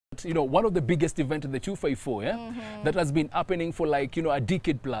event, you know, one of the biggest events in the 254, yeah? That has been happening for like, you know, a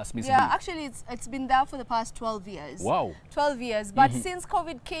decade plus, Miss Yeah, B. actually it's been there for the past 12 years. Wow. 12 years. But since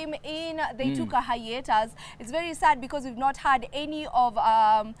COVID came in, they took a hiatus. It's very sad because we've not had any of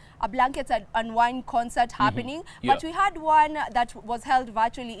a blankets and wine concert happening. Yeah. But we had one that was held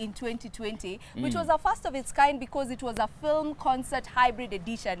virtually in 2020, which was a first of its kind because it was a film concert hybrid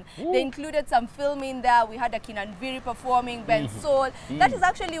edition. They included some film in there. We had a Kenyan performing, Ben Soul. That is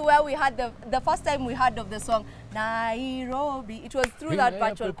actually where we had the first time we heard of the song Nairobi. It was through that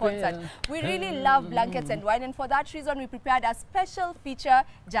virtual concert. We really love blankets and wine, and for that reason we prepared a special feature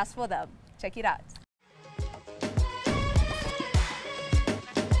just for them. Check it out.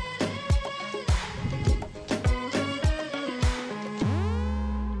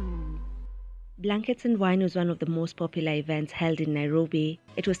 Blankets and Wine was one of the most popular events held in Nairobi.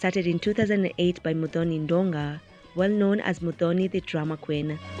 It was started in 2008 by Muthoni Ndonga, well known as Muthoni the Drummer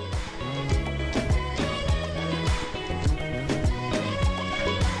Queen.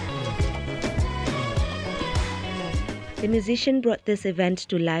 The musician brought this event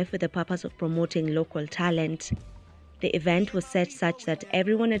to life with the purpose of promoting local talent. The event was set such that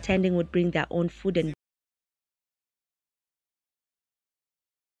everyone attending would bring their own food and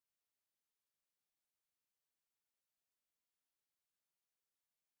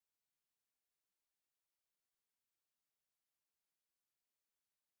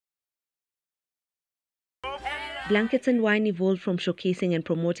Blankets and Wine evolved from showcasing and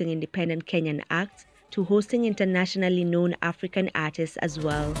promoting independent Kenyan acts to hosting internationally known African artists as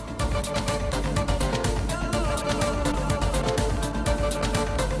well.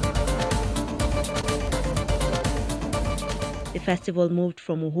 The festival moved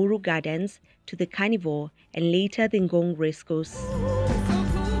from Uhuru Gardens to the Carnivore and later the Ngong racecourse.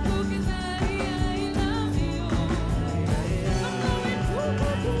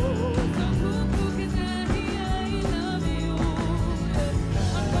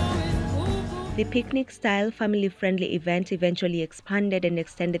 The picnic-style, family-friendly event eventually expanded and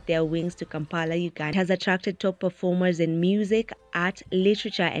extended their wings to Kampala, Uganda. It has attracted top performers in music, art,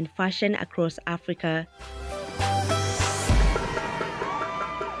 literature and fashion across Africa.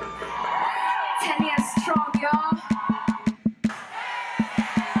 10 years strong, y'all.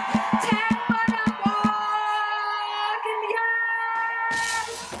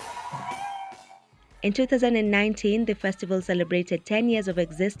 In 2019, the festival celebrated 10 years of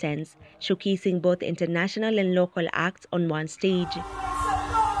existence, showcasing both international and local acts on one stage.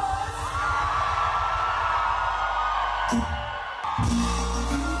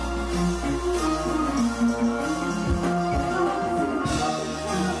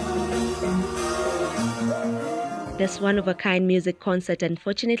 This one-of-a-kind music concert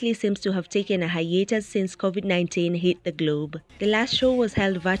unfortunately seems to have taken a hiatus since COVID-19 hit the globe. The last show was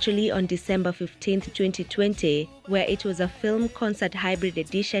held virtually on December 15, 2020, where it was a film concert hybrid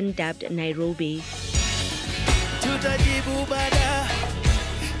edition dubbed Nairobi.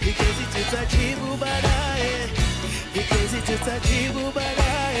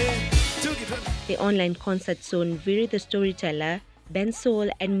 The online concert saw Uhuru the storyteller, Ben Soul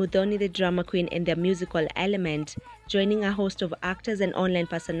and Muthoni the Drummer Queen in their musical element, joining a host of actors and online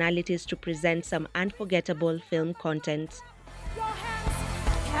personalities to present some unforgettable film content.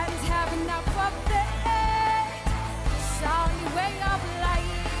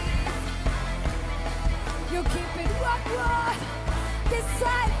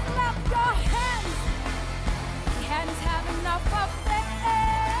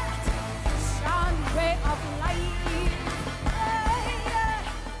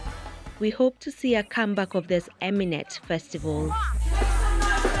 We hope to see a comeback of this eminent festival.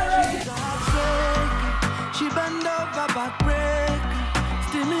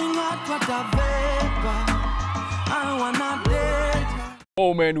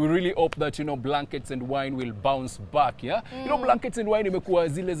 Oh man, we really hope that, you know, Blankets and Wine will bounce back, yeah? You know, Blankets and Wine imekuwa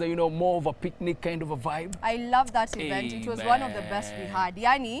zile za, you know, more of a picnic kind of a vibe. I love that event. It was one of the best we had.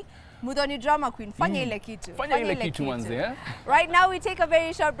 Yani, Muthoni Drummer Queen, fanya ile kitu. Fanya ile kitu manze, yeah? Right now we take a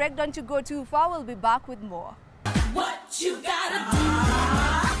very short break. Don't you go too far. We'll be back with more. What you gotta do?